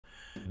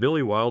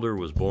Billy Wilder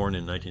was born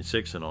in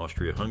 1906 in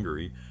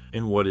Austria-Hungary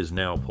in what is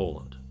now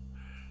Poland.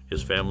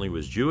 His family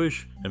was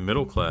Jewish and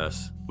middle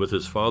class, with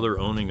his father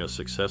owning a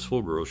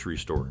successful grocery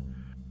store.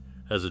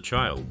 As a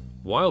child,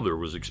 Wilder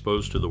was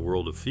exposed to the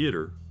world of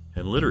theater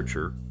and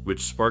literature,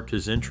 which sparked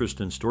his interest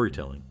in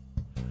storytelling.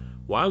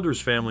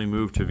 Wilder's family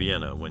moved to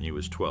Vienna when he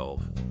was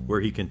 12,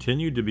 where he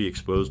continued to be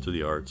exposed to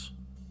the arts.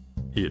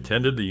 He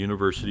attended the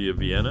University of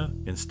Vienna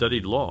and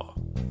studied law,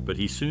 but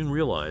he soon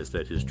realized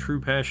that his true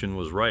passion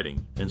was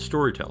writing and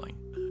storytelling.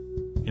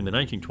 In the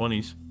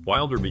 1920s,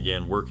 Wilder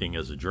began working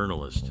as a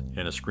journalist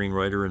and a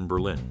screenwriter in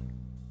Berlin.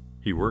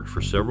 He worked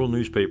for several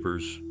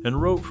newspapers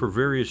and wrote for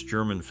various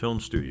German film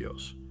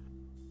studios.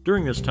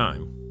 During this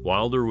time,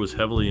 Wilder was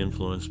heavily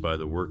influenced by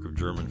the work of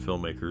German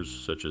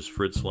filmmakers such as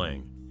Fritz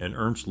Lang and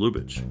Ernst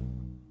Lubitsch.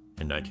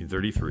 In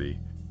 1933,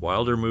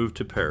 Wilder moved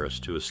to Paris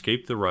to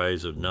escape the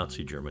rise of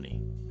Nazi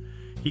Germany.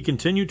 He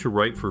continued to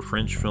write for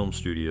French film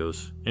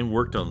studios and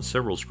worked on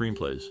several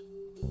screenplays.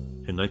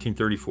 In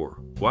 1934,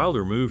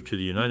 Wilder moved to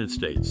the United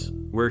States,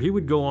 where he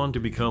would go on to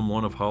become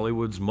one of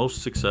Hollywood's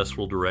most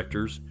successful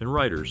directors and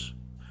writers.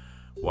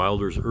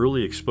 Wilder's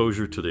early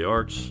exposure to the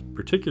arts,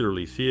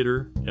 particularly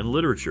theater and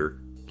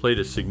literature, played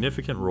a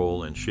significant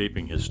role in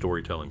shaping his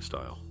storytelling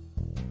style.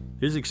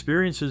 His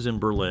experiences in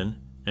Berlin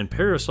and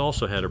Paris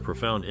also had a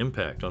profound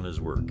impact on his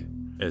work,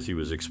 as he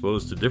was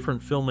exposed to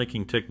different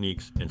filmmaking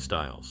techniques and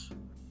styles.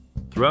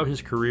 Throughout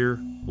his career,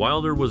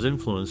 Wilder was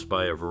influenced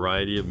by a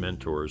variety of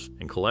mentors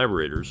and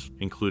collaborators,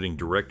 including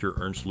director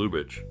Ernst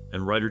Lubitsch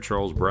and writer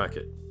Charles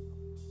Brackett.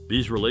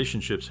 These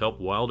relationships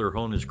helped Wilder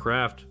hone his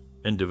craft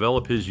and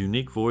develop his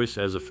unique voice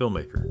as a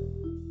filmmaker.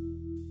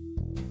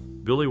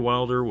 Billy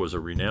Wilder was a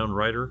renowned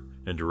writer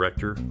and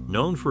director,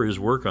 known for his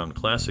work on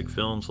classic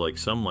films like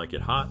Some Like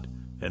It Hot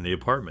and The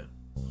Apartment.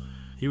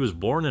 He was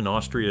born in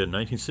Austria in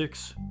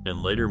 1906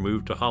 and later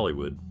moved to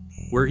Hollywood,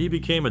 where he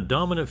became a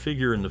dominant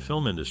figure in the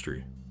film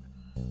industry.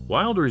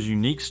 Wilder's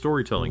unique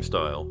storytelling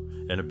style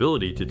and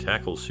ability to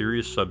tackle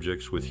serious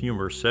subjects with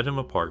humor set him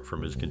apart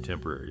from his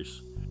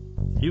contemporaries.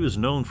 He was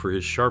known for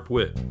his sharp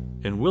wit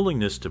and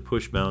willingness to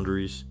push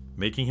boundaries,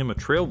 making him a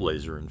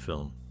trailblazer in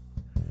film.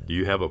 Do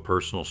you have a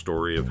personal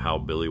story of how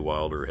Billy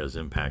Wilder has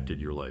impacted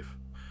your life?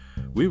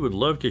 We would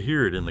love to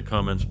hear it in the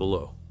comments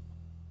below.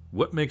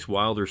 What makes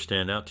Wilder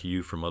stand out to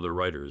you from other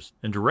writers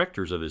and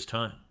directors of his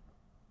time?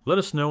 Let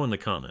us know in the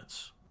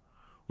comments.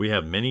 We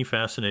have many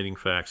fascinating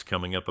facts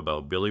coming up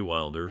about Billy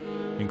Wilder,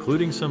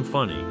 including some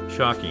funny,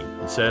 shocking,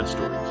 and sad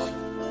stories.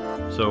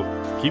 So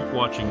keep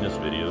watching this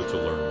video to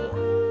learn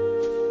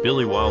more.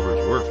 Billy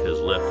Wilder's work has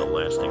left a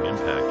lasting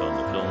impact on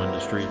the film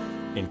industry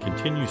and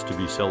continues to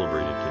be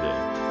celebrated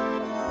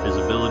today. His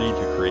ability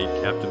to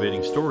create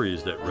captivating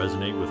stories that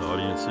resonate with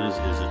audiences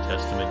is a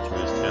testament to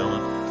his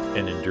talent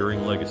and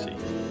enduring legacy.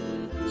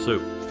 So,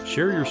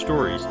 share your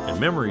stories and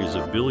memories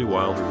of Billy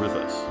Wilder with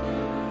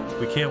us.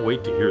 We can't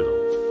wait to hear them.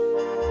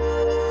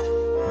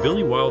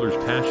 Billy Wilder's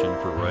passion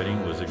for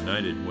writing was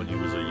ignited when he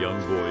was a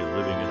young boy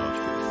living in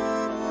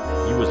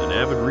Austria. He was an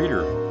avid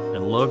reader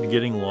and loved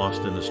getting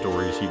lost in the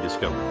stories he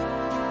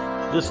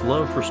discovered. This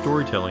love for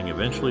storytelling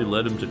eventually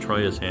led him to try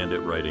his hand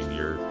at writing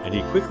here, and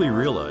he quickly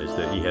realized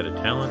that he had a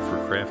talent for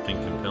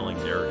crafting compelling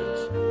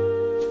narratives.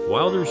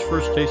 Wilder's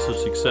first taste of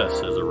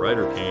success as a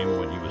writer came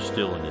when he was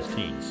still in his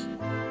teens.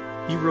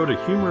 He wrote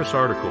a humorous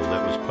article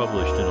that was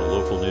published in a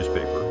local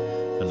newspaper,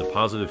 and the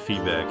positive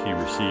feedback he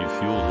received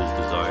fueled his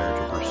desire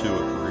to pursue a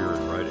career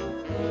in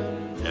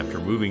writing. After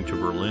moving to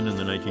Berlin in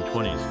the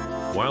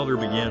 1920s, Wilder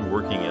began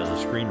working as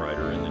a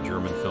screenwriter in the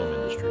German film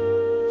industry.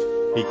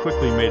 He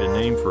quickly made a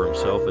name for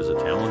himself as a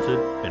talented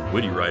and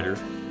witty writer,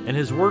 and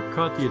his work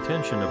caught the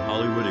attention of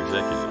Hollywood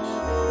executives.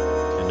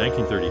 In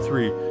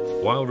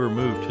 1933, Wilder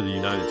moved to the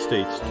United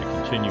States to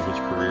continue his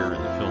career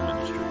in the film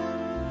industry.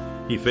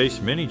 He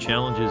faced many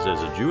challenges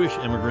as a Jewish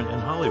immigrant in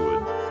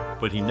Hollywood,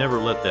 but he never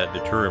let that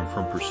deter him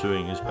from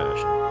pursuing his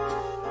passion.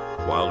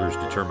 Wilder's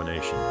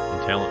determination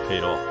and talent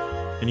paid off,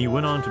 and he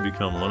went on to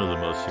become one of the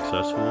most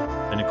successful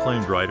and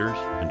acclaimed writers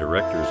and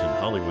directors in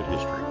Hollywood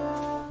history.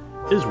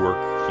 His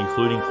work,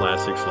 including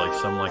classics like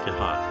Some Like It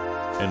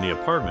Hot and The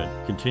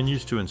Apartment,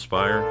 continues to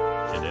inspire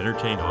and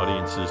entertain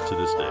audiences to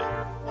this day.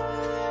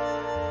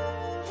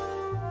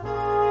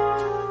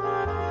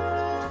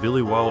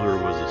 Billy Wilder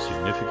was a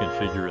significant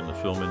figure in the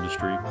film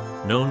industry,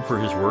 known for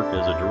his work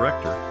as a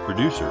director,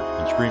 producer,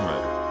 and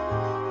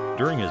screenwriter.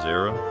 During his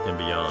era and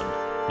beyond,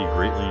 he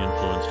greatly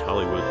influenced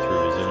Hollywood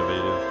through his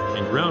innovative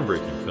and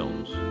groundbreaking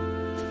films.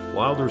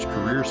 Wilder's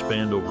career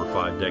spanned over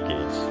 5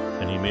 decades,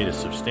 and he made a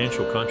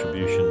substantial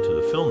contribution to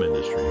the film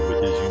industry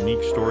with his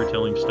unique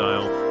storytelling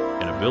style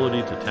and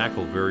ability to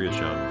tackle various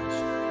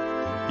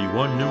genres. He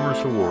won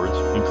numerous awards,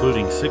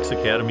 including 6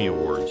 Academy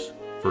Awards,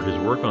 for his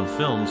work on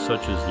films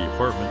such as The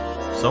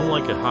Apartment, Some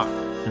Like It Hot,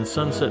 and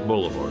Sunset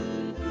Boulevard.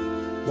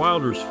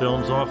 Wilder's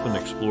films often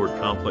explored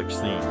complex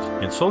themes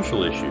and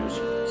social issues,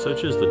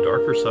 such as the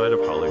darker side of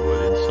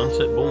Hollywood in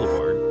Sunset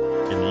Boulevard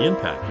and the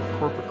impact of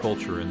corporate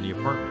culture in The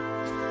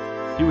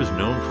Apartment. He was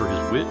known for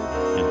his wit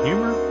and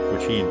humor,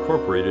 which he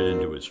incorporated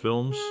into his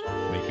films,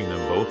 making them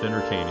both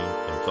entertaining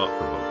and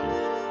thought-provoking.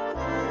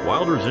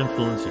 Wilder's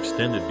influence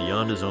extended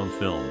beyond his own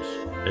films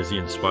as he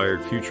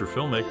inspired future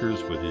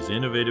filmmakers with his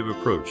innovative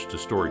approach to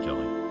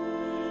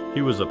storytelling.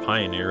 He was a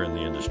pioneer in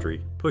the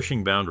industry,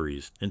 pushing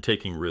boundaries and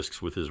taking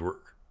risks with his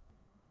work.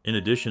 In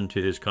addition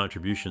to his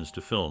contributions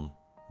to film,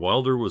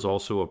 Wilder was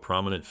also a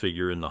prominent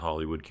figure in the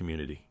Hollywood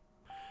community.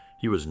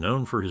 He was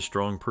known for his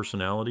strong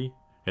personality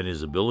and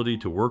his ability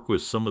to work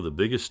with some of the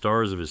biggest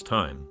stars of his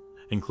time,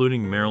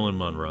 including Marilyn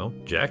Monroe,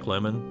 Jack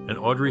Lemmon, and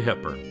Audrey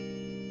Hepburn.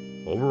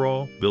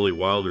 Overall, Billy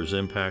Wilder's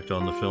impact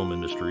on the film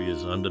industry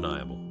is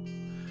undeniable.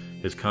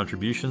 His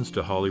contributions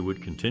to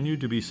Hollywood continue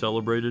to be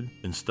celebrated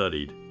and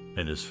studied,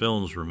 and his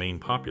films remain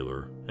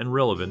popular and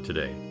relevant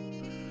today.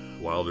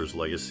 Wilder's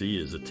legacy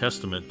is a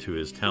testament to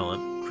his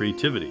talent,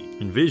 creativity,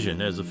 and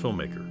vision as a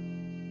filmmaker.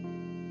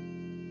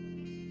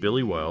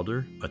 Billy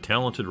Wilder, a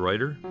talented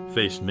writer,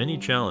 faced many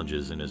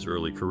challenges in his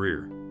early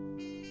career.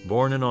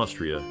 Born in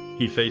Austria,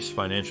 he faced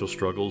financial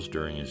struggles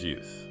during his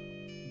youth.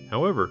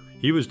 However,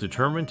 he was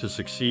determined to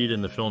succeed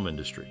in the film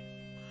industry.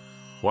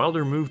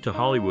 Wilder moved to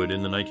Hollywood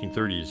in the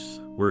 1930s,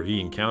 where he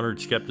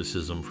encountered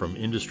skepticism from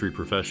industry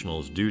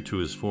professionals due to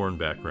his foreign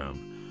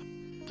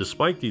background.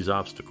 Despite these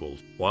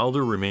obstacles,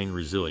 Wilder remained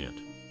resilient.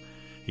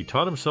 He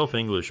taught himself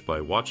English by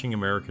watching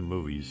American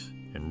movies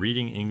and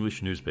reading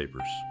English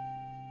newspapers.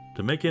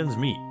 To make ends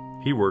meet,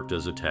 he worked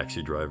as a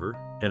taxi driver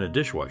and a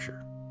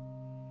dishwasher.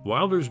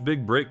 Wilder's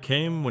big break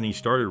came when he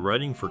started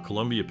writing for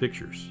Columbia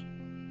Pictures.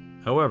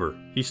 However,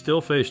 he still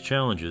faced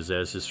challenges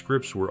as his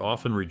scripts were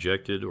often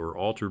rejected or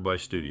altered by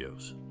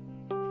studios.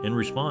 In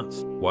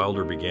response,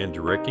 Wilder began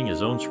directing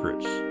his own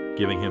scripts,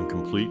 giving him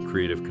complete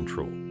creative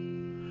control.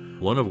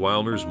 One of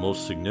Wilder's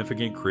most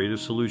significant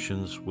creative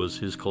solutions was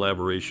his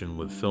collaboration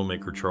with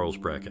filmmaker Charles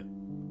Brackett.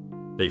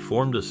 They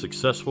formed a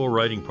successful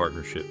writing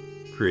partnership,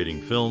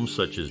 creating films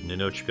such as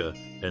Ninotchka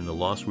and The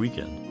Lost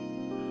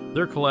Weekend.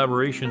 Their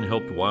collaboration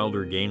helped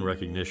Wilder gain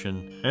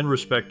recognition and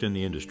respect in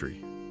the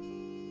industry.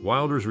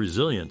 Wilder's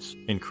resilience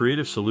and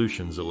creative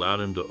solutions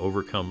allowed him to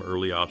overcome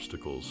early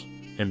obstacles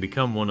and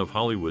become one of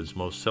Hollywood's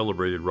most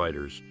celebrated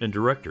writers and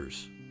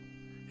directors.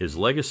 His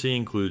legacy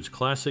includes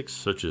classics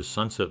such as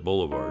Sunset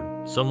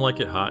Boulevard, Some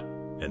Like It Hot,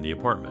 and The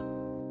Apartment.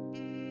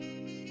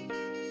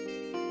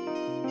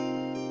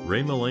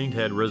 Ray Milland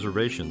had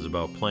reservations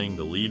about playing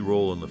the lead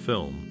role in the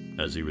film,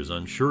 as he was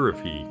unsure if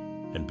he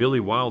and Billy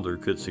Wilder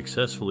could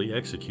successfully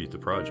execute the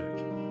project.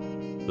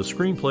 The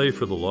screenplay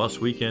for The Lost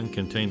Weekend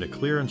contained a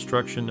clear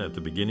instruction at the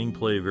beginning: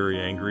 play very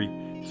angry,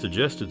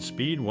 suggested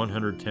speed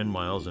 110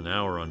 miles an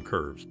hour on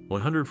curves,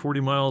 140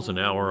 miles an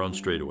hour on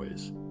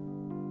straightaways.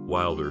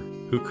 Wilder,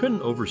 who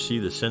couldn't oversee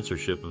the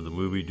censorship of the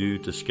movie due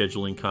to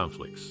scheduling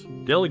conflicts,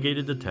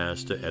 delegated the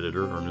task to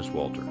editor Ernest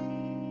Walter.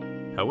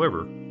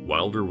 However,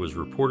 Wilder was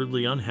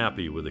reportedly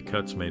unhappy with the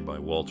cuts made by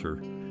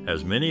Walter,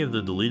 as many of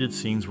the deleted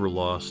scenes were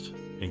lost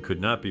and could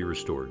not be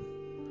restored.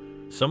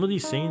 Some of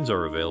these scenes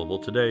are available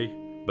today,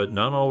 but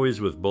not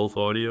always with both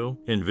audio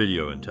and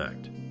video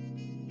intact.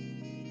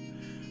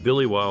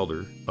 Billy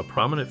Wilder, a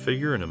prominent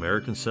figure in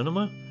American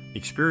cinema,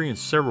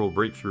 experienced several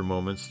breakthrough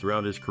moments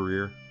throughout his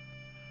career.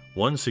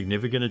 One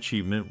significant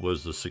achievement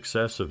was the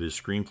success of his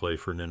screenplay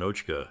for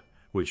Ninotchka,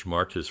 which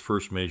marked his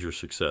first major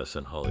success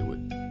in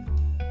Hollywood.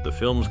 The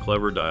film's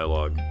clever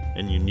dialogue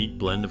and unique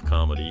blend of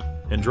comedy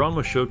and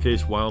drama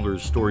showcased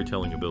Wilder's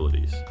storytelling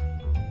abilities.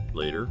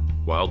 Later,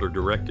 Wilder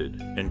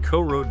directed and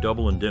co-wrote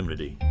Double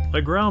Indemnity,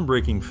 a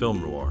groundbreaking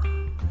film noir.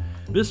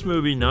 This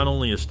movie not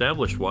only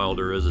established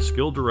Wilder as a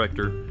skilled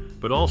director,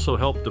 but also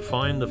helped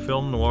define the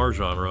film noir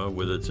genre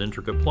with its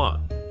intricate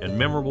plot and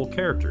memorable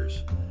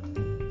characters.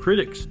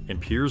 Critics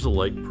and peers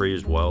alike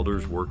praised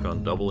Wilder's work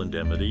on Double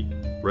Indemnity,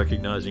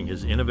 recognizing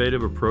his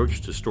innovative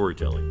approach to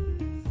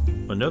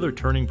storytelling. Another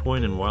turning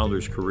point in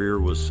Wilder's career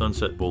was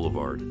Sunset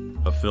Boulevard,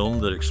 a film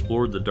that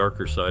explored the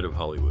darker side of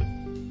Hollywood.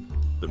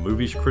 The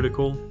movie's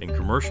critical and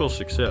commercial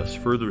success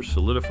further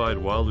solidified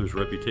Wilder's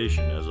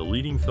reputation as a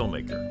leading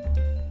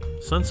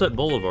filmmaker. Sunset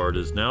Boulevard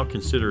is now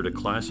considered a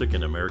classic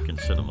in American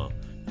cinema,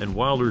 and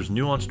Wilder's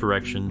nuanced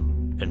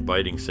direction and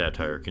biting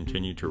satire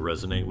continue to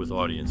resonate with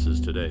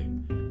audiences today.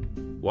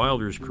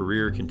 Wilder's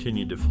career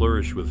continued to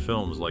flourish with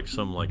films like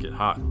Some Like It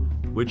Hot,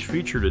 which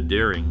featured a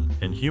daring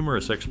and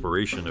humorous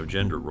exploration of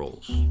gender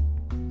roles.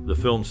 The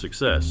film's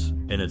success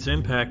and its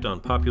impact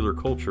on popular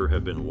culture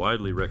have been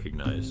widely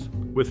recognized,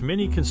 with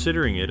many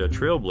considering it a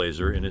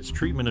trailblazer in its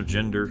treatment of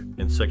gender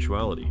and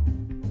sexuality.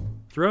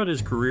 Throughout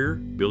his career,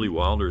 Billy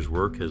Wilder's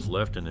work has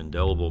left an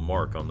indelible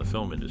mark on the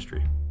film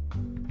industry.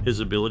 His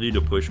ability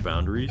to push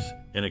boundaries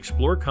and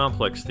explore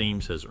complex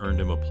themes has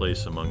earned him a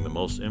place among the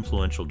most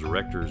influential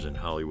directors in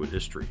Hollywood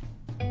history.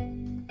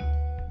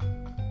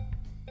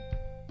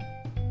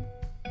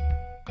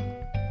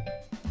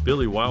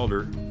 Billy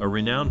Wilder, a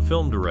renowned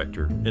film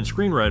director and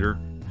screenwriter,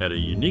 had a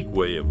unique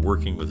way of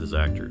working with his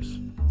actors.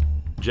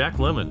 Jack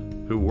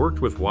Lemmon, who worked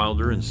with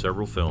Wilder in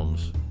several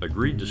films,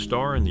 agreed to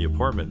star in The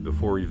Apartment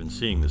before even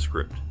seeing the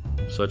script.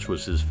 Such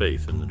was his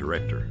faith in the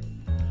director.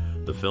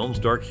 The film's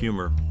dark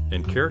humor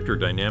and character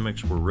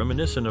dynamics were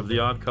reminiscent of The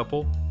Odd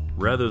Couple,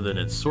 rather than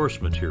its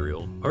source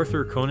material,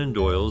 Arthur Conan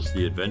Doyle's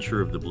The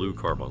Adventure of the Blue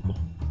Carbuncle.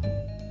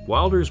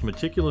 Wilder's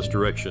meticulous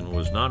direction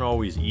was not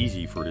always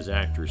easy for his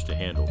actors to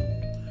handle.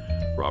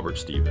 Robert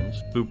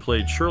Stevens, who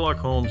played Sherlock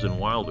Holmes in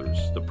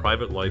Wilder's The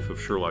Private Life of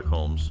Sherlock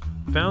Holmes,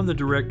 found the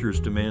director's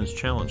demands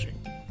challenging.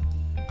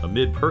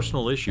 Amid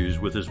personal issues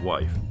with his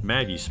wife,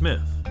 Maggie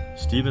Smith,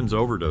 Stevens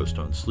overdosed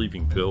on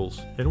sleeping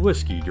pills and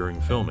whiskey during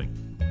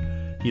filming.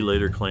 He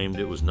later claimed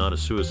it was not a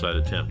suicide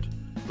attempt,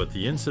 but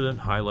the incident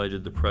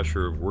highlighted the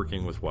pressure of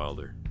working with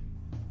Wilder.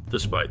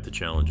 Despite the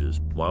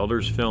challenges,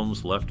 Wilder's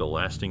films left a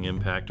lasting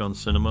impact on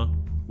cinema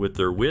with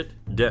their wit,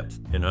 depth,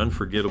 and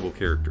unforgettable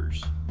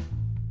characters.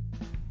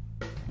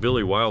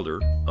 Billy Wilder,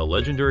 a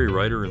legendary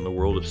writer in the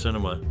world of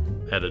cinema,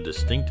 had a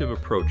distinctive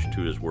approach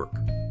to his work.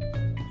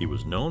 He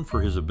was known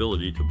for his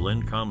ability to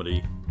blend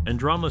comedy and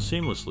drama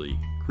seamlessly,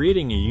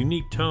 creating a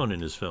unique tone in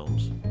his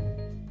films.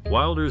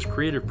 Wilder's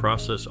creative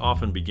process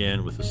often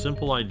began with a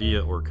simple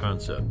idea or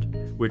concept,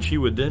 which he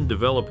would then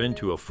develop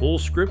into a full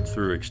script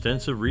through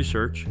extensive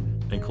research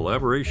and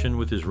collaboration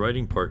with his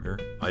writing partner,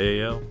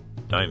 I.A.L.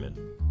 Diamond.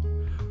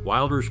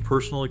 Wilder's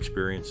personal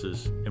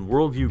experiences and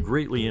worldview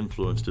greatly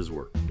influenced his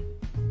work.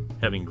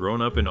 Having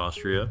grown up in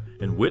Austria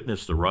and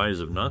witnessed the rise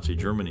of Nazi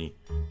Germany,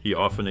 he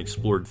often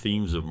explored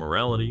themes of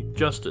morality,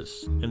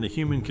 justice, and the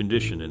human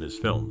condition in his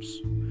films.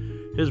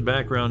 His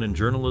background in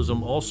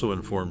journalism also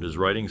informed his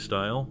writing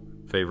style,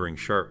 favoring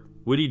sharp,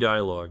 witty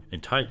dialogue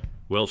and tight,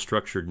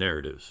 well-structured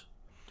narratives.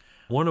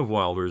 One of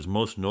Wilder's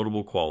most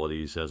notable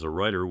qualities as a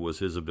writer was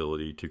his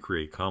ability to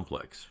create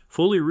complex,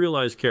 fully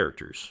realized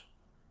characters.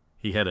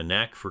 He had a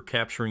knack for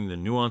capturing the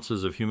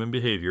nuances of human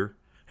behavior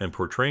and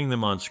portraying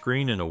them on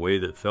screen in a way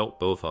that felt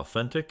both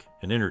authentic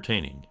and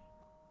entertaining.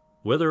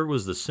 Whether it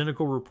was the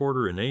cynical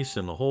reporter in Ace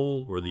in the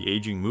Hole or the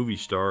aging movie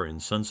star in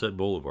Sunset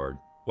Boulevard,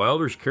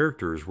 Wilder's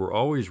characters were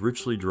always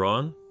richly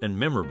drawn and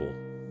memorable.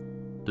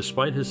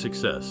 Despite his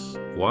success,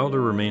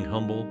 Wilder remained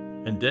humble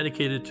and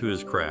dedicated to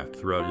his craft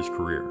throughout his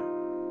career.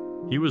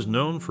 He was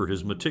known for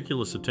his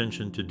meticulous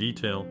attention to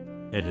detail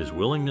and his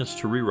willingness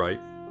to rewrite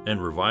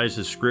and revise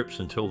his scripts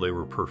until they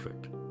were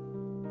perfect.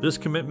 This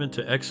commitment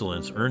to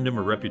excellence earned him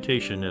a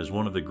reputation as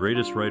one of the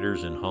greatest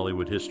writers in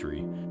Hollywood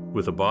history,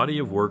 with a body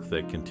of work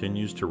that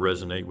continues to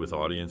resonate with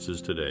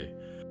audiences today.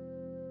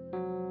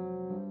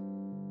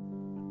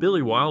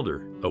 Billy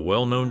Wilder, a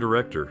well-known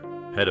director,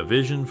 had a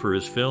vision for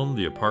his film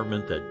The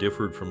Apartment that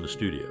differed from the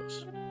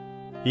studio's.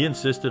 He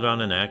insisted on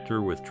an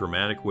actor with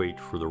dramatic weight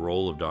for the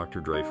role of Dr.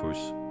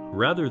 Dreyfus,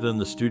 rather than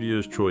the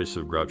studio's choice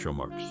of Groucho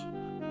Marx.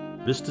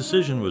 This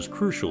decision was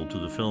crucial to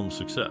the film's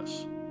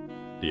success.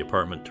 The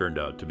Apartment turned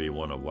out to be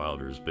one of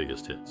Wilder's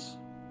biggest hits.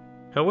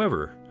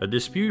 However, a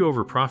dispute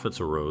over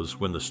profits arose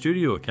when the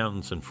studio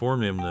accountants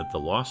informed him that the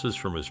losses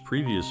from his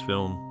previous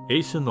film,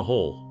 Ace in the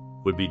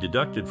Hole, would be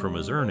deducted from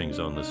his earnings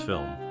on this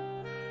film.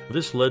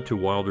 This led to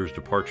Wilder's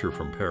departure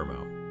from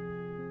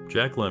Paramount.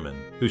 Jack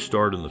Lemmon, who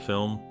starred in the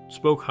film,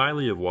 spoke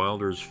highly of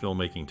Wilder's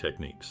filmmaking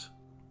techniques.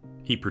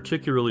 He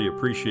particularly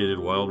appreciated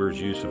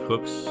Wilder's use of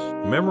hooks,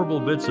 memorable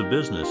bits of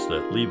business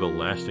that leave a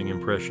lasting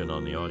impression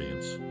on the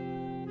audience.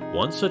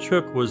 One such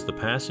hook was the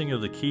passing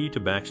of the key to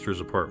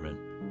Baxter's apartment,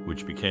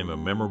 which became a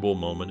memorable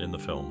moment in the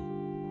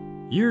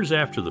film. Years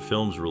after the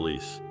film's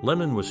release,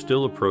 Lemmon was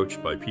still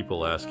approached by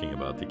people asking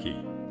about the key.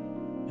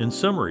 In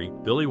summary,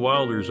 Billy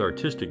Wilder's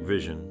artistic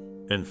vision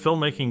and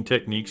filmmaking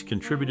techniques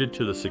contributed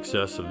to the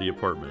success of The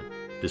Apartment,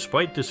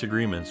 despite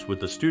disagreements with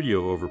the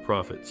studio over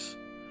profits.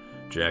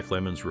 Jack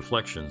Lemmon's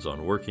reflections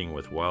on working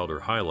with Wilder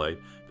highlight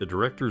the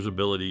director's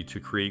ability to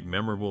create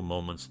memorable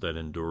moments that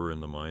endure in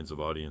the minds of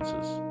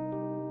audiences.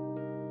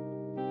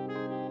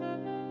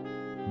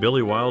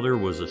 Billy Wilder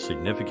was a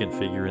significant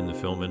figure in the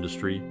film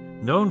industry,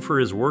 known for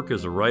his work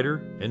as a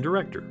writer and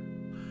director.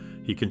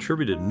 He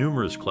contributed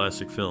numerous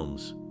classic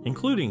films,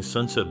 including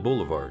Sunset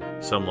Boulevard,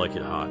 Some Like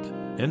It Hot,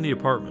 and The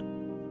Apartment.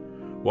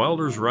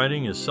 Wilder's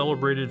writing is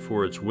celebrated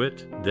for its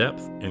wit,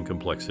 depth, and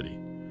complexity.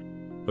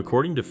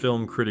 According to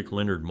film critic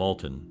Leonard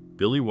Maltin,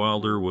 Billy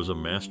Wilder was a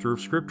master of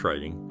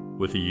scriptwriting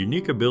with a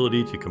unique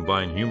ability to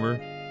combine humor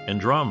and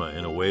drama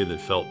in a way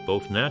that felt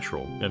both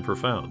natural and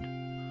profound.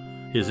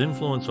 His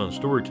influence on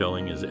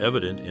storytelling is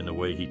evident in the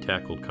way he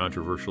tackled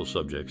controversial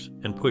subjects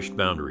and pushed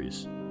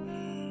boundaries.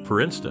 For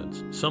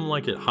instance, Some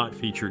Like It Hot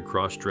featured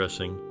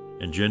cross-dressing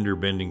and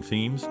gender-bending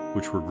themes,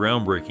 which were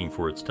groundbreaking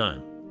for its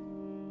time.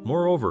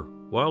 Moreover,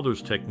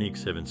 Wilder's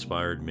techniques have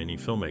inspired many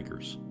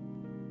filmmakers.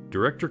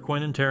 Director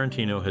Quentin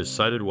Tarantino has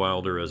cited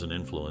Wilder as an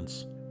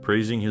influence,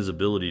 praising his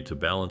ability to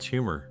balance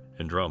humor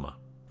and drama.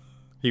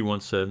 He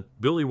once said,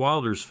 "Billy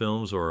Wilder's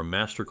films are a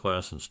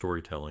masterclass in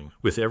storytelling,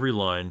 with every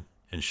line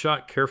and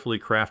shot carefully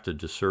crafted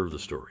to serve the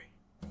story."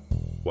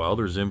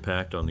 Wilder's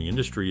impact on the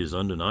industry is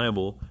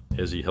undeniable,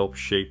 as he helped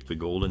shape the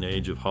golden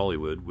age of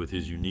Hollywood with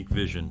his unique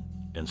vision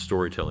and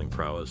storytelling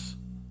prowess.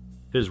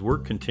 His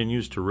work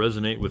continues to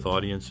resonate with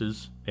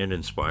audiences and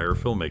inspire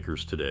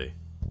filmmakers today.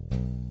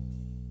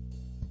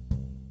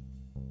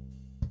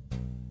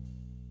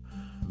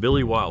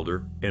 Billy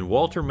Wilder and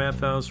Walter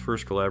Matthau's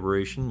first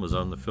collaboration was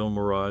on the film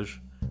Mirage,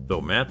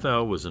 though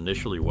Matthau was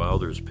initially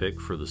Wilder's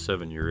pick for the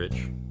 7-Year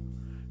Itch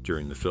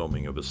during the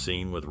filming of a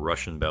scene with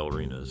Russian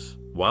ballerinas.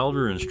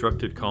 Wilder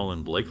instructed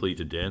Colin Blakely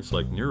to dance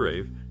like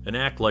Neurave and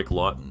act like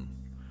Lawton.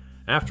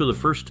 After the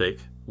first take,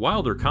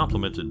 Wilder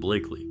complimented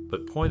Blakely,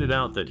 but pointed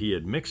out that he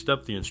had mixed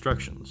up the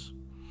instructions.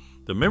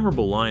 The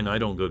memorable line, "I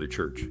don't go to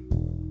church.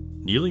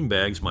 Kneeling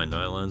bags my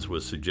nylons,"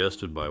 was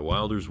suggested by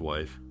Wilder's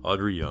wife,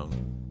 Audrey Young.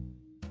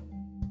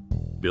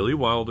 Billy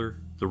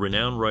Wilder, the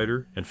renowned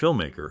writer and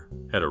filmmaker,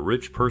 had a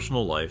rich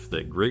personal life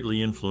that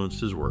greatly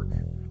influenced his work.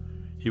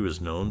 He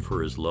was known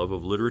for his love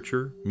of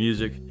literature,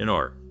 music, and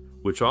art,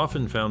 which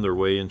often found their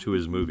way into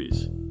his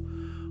movies.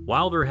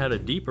 Wilder had a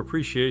deep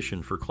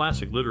appreciation for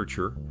classic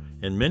literature,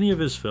 and many of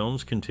his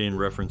films contain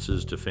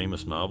references to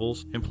famous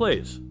novels and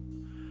plays.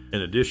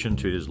 In addition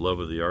to his love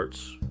of the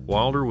arts,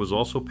 Wilder was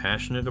also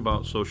passionate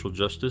about social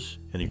justice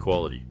and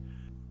equality.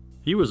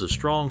 He was a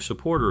strong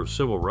supporter of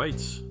civil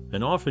rights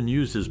and often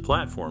used his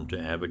platform to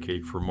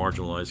advocate for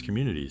marginalized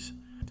communities.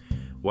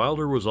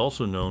 Wilder was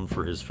also known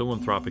for his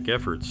philanthropic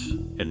efforts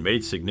and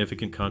made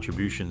significant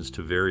contributions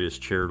to various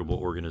charitable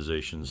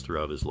organizations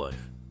throughout his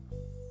life.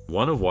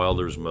 One of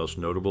Wilder's most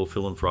notable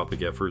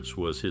philanthropic efforts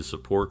was his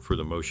support for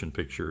the Motion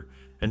Picture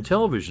and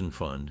Television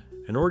Fund,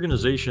 an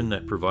organization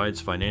that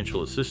provides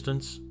financial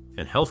assistance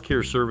and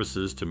healthcare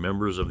services to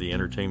members of the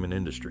entertainment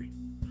industry.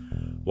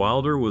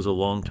 Wilder was a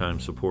longtime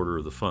supporter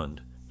of the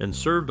fund and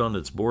served on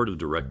its board of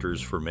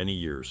directors for many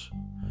years.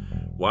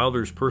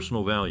 Wilder's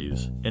personal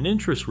values and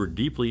interests were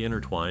deeply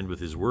intertwined with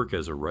his work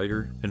as a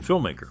writer and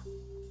filmmaker.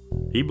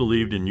 He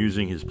believed in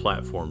using his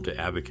platform to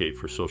advocate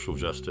for social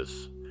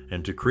justice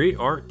and to create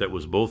art that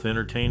was both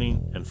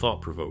entertaining and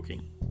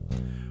thought-provoking.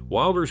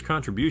 Wilder's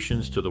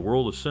contributions to the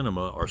world of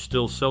cinema are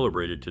still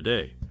celebrated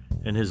today,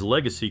 and his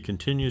legacy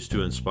continues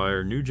to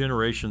inspire new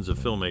generations of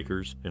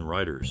filmmakers and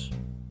writers.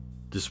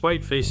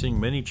 Despite facing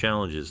many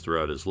challenges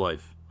throughout his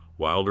life,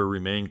 Wilder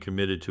remained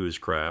committed to his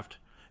craft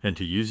and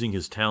to using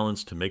his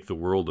talents to make the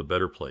world a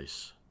better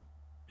place.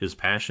 His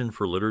passion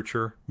for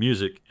literature,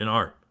 music, and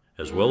art,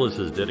 as well as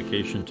his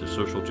dedication to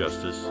social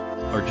justice,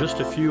 are just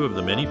a few of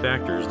the many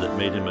factors that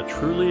made him a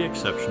truly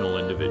exceptional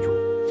individual.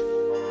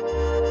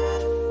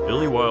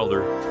 Billy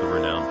Wilder, the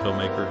renowned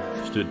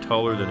filmmaker, stood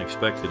taller than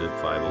expected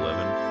at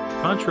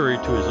 5'11", contrary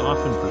to his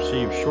often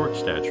perceived short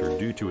stature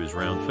due to his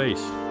round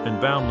face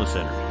and boundless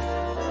energy.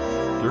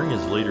 During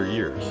his later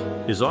years,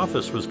 his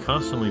office was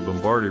constantly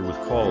bombarded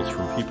with calls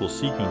from people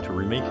seeking to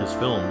remake his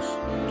films,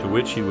 to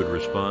which he would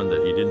respond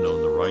that he didn't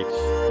own the rights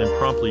and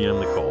promptly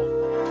end the call.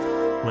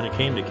 When it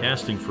came to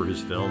casting for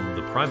his film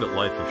The Private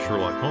Life of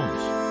Sherlock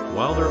Holmes,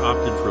 Wilder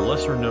opted for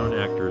lesser-known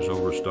actors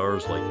over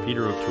stars like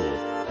Peter O'Toole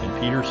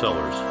and Peter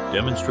Sellers,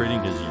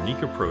 demonstrating his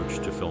unique approach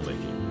to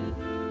filmmaking.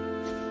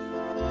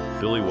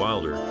 Billy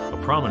Wilder, a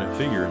prominent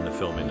figure in the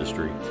film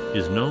industry,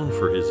 is known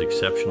for his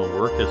exceptional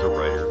work as a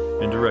writer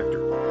and director.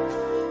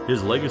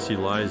 His legacy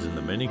lies in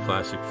the many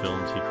classic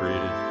films he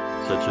created,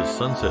 such as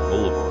Sunset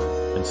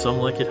Boulevard and Some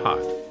Like It Hot,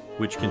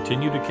 which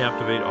continue to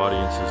captivate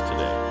audiences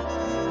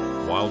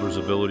today. Wilder's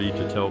ability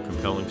to tell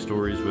compelling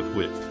stories with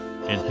wit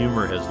and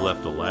humor has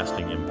left a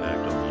lasting impact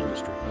on the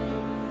industry.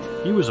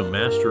 He was a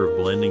master of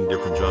blending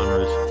different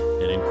genres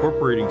and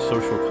incorporating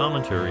social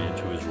commentary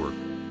into his work.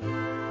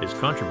 His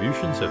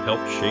contributions have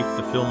helped shape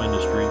the film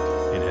industry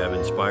and have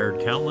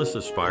inspired countless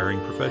aspiring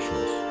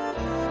professionals.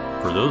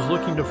 For those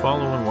looking to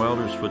follow in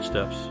Wilder's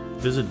footsteps,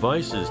 his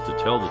advice is to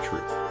tell the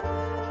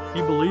truth.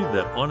 He believed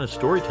that honest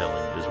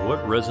storytelling is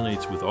what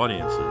resonates with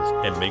audiences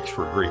and makes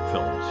for great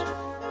films.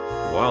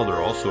 Wilder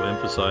also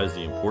emphasized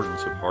the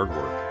importance of hard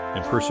work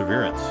and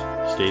perseverance,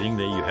 stating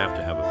that you have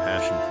to have a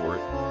passion for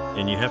it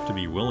and you have to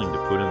be willing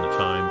to put in the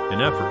time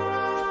and effort.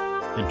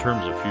 In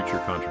terms of future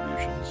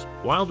contributions,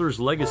 Wilder's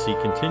legacy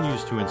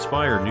continues to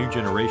inspire new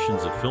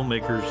generations of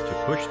filmmakers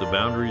to push the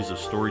boundaries of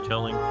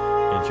storytelling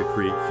and to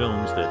create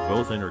films that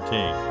both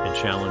entertain and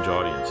challenge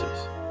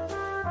audiences.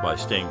 By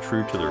staying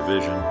true to their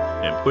vision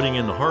and putting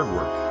in the hard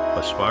work,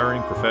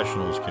 aspiring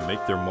professionals can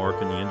make their mark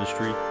in the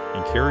industry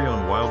and carry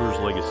on Wilder's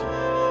legacy.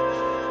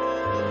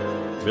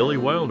 Billy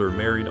Wilder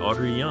married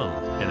Audrey Young,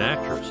 an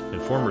actress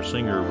and former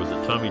singer with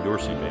the Tommy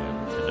Dorsey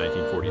Band, in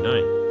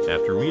 1949,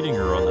 after meeting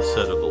her on the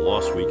set of The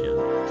Lost Weekend.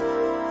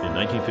 In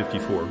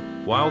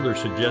 1954, Wilder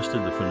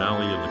suggested the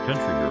finale of The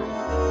Country Girl,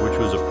 which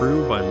was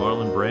approved by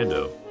Marlon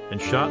Brando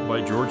and shot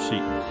by George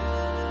Seaton.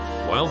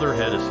 Wilder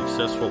had a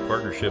successful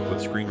partnership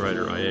with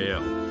screenwriter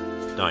I.A.L.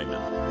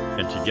 Diamond,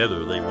 and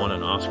together they won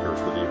an Oscar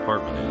for The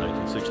Apartment in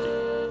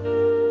 1960.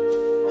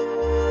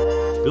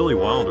 Billy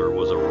Wilder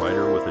was a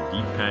writer with a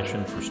deep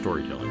passion for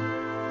storytelling.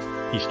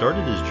 He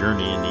started his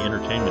journey in the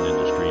entertainment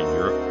industry in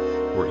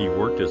Europe, where he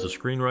worked as a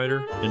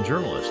screenwriter and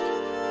journalist.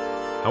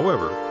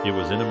 However, it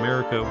was in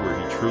America where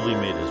he truly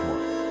made his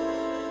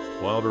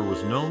mark. Wilder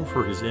was known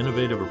for his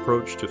innovative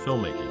approach to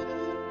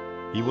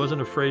filmmaking. He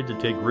wasn't afraid to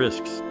take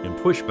risks and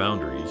push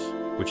boundaries,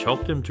 which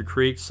helped him to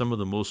create some of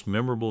the most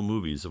memorable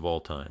movies of all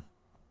time.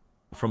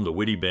 From the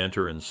witty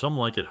banter in Some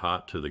Like It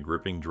Hot to the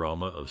gripping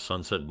drama of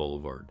Sunset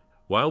Boulevard,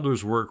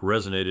 Wilder's work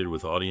resonated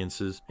with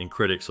audiences and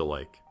critics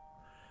alike.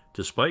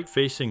 Despite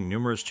facing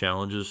numerous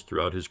challenges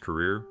throughout his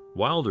career,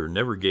 Wilder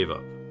never gave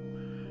up.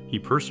 he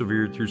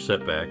persevered through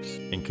setbacks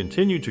and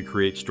continued to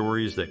create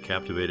stories that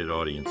captivated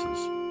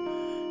audiences.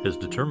 His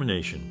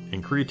determination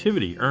and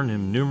creativity earned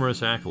him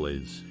numerous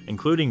accolades,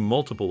 including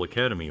multiple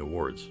Academy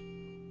Awards.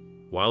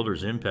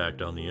 Wilder's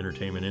impact on the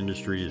entertainment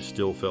industry is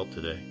still felt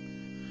today.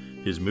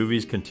 His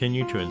movies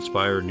continue to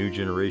inspire new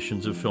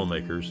generations of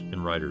filmmakers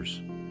and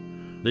writers.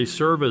 They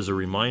serve as a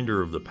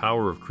reminder of the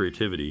power of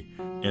creativity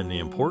and the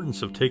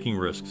importance of taking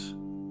risks.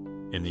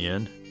 In the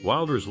end,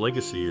 Wilder's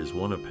legacy is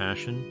one of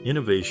passion,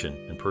 innovation,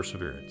 and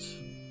perseverance.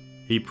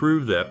 He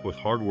proved that with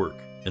hard work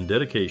and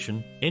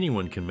dedication,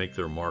 anyone can make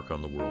their mark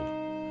on the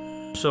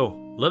world.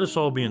 So, let us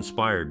all be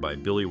inspired by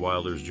Billy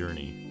Wilder's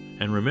journey,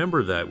 and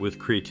remember that with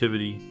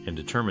creativity and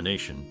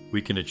determination,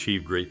 we can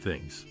achieve great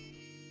things.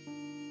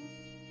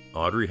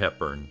 Audrey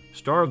Hepburn,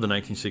 star of the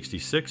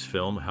 1966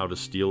 film How to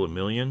Steal a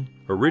Million,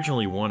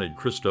 originally wanted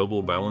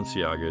Cristobal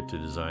Balenciaga to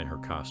design her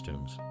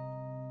costumes.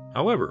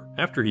 However,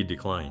 after he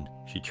declined,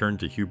 she turned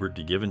to Hubert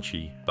de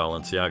Givenchy,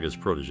 Balenciaga's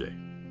protege.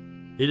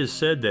 It is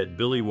said that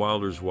Billy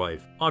Wilder's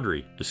wife,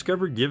 Audrey,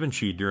 discovered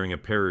Givenchy during a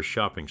Paris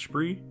shopping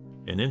spree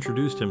and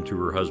introduced him to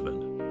her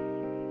husband.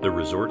 The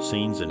resort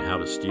scenes in How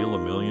to Steal a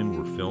Million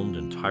were filmed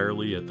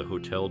entirely at the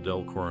Hotel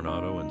del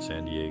Coronado in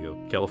San Diego,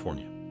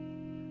 California.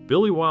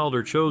 Billy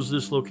Wilder chose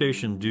this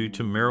location due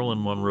to Marilyn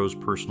Monroe's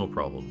personal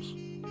problems.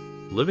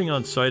 Living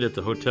on site at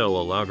the hotel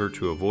allowed her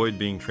to avoid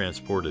being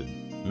transported,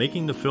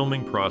 making the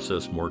filming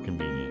process more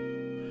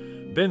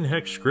convenient. Ben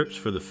Hecht's scripts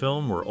for the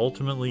film were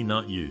ultimately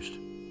not used.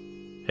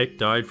 Hecht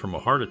died from a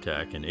heart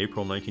attack in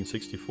April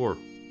 1964,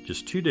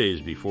 just 2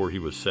 days before he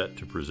was set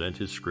to present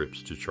his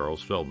scripts to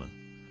Charles Feldman.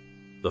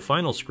 The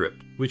final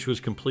script, which was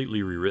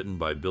completely rewritten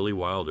by Billy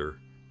Wilder,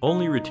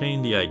 only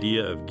retained the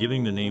idea of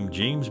giving the name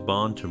James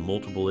Bond to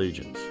multiple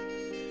agents.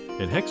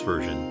 In Hecht's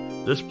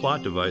version, this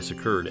plot device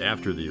occurred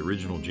after the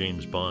original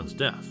James Bond's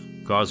death,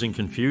 causing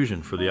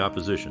confusion for the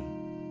opposition.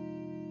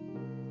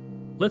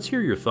 Let's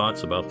hear your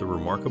thoughts about the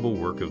remarkable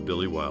work of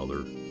Billy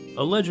Wilder,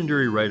 a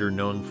legendary writer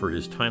known for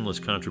his timeless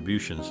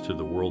contributions to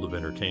the world of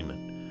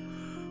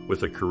entertainment.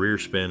 With a career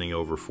spanning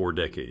over 4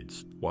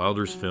 decades,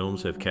 Wilder's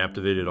films have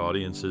captivated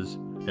audiences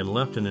and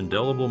left an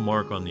indelible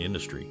mark on the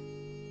industry.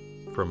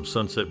 From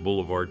Sunset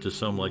Boulevard to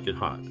Some Like It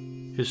Hot,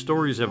 his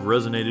stories have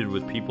resonated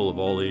with people of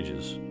all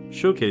ages,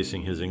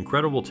 showcasing his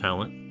incredible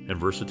talent and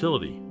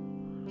versatility.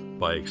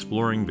 By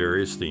exploring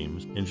various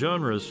themes and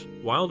genres,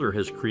 Wilder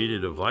has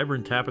created a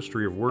vibrant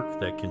tapestry of work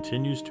that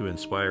continues to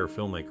inspire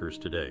filmmakers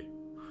today.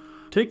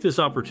 Take this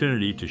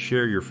opportunity to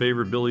share your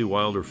favorite Billy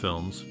Wilder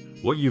films,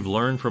 what you've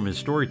learned from his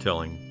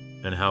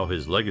storytelling, and how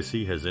his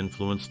legacy has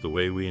influenced the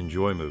way we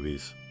enjoy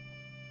movies.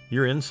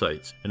 Your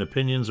insights and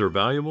opinions are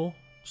valuable,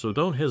 so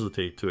don't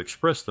hesitate to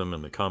express them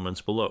in the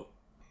comments below.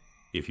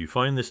 If you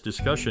find this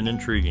discussion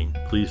intriguing,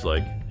 please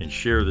like and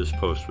share this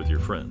post with your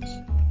friends.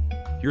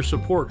 Your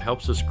support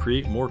helps us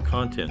create more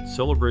content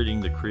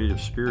celebrating the creative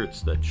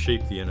spirits that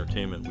shape the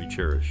entertainment we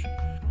cherish.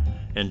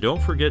 And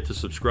don't forget to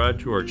subscribe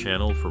to our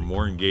channel for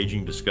more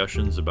engaging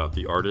discussions about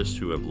the artists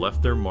who have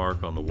left their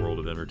mark on the world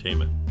of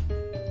entertainment.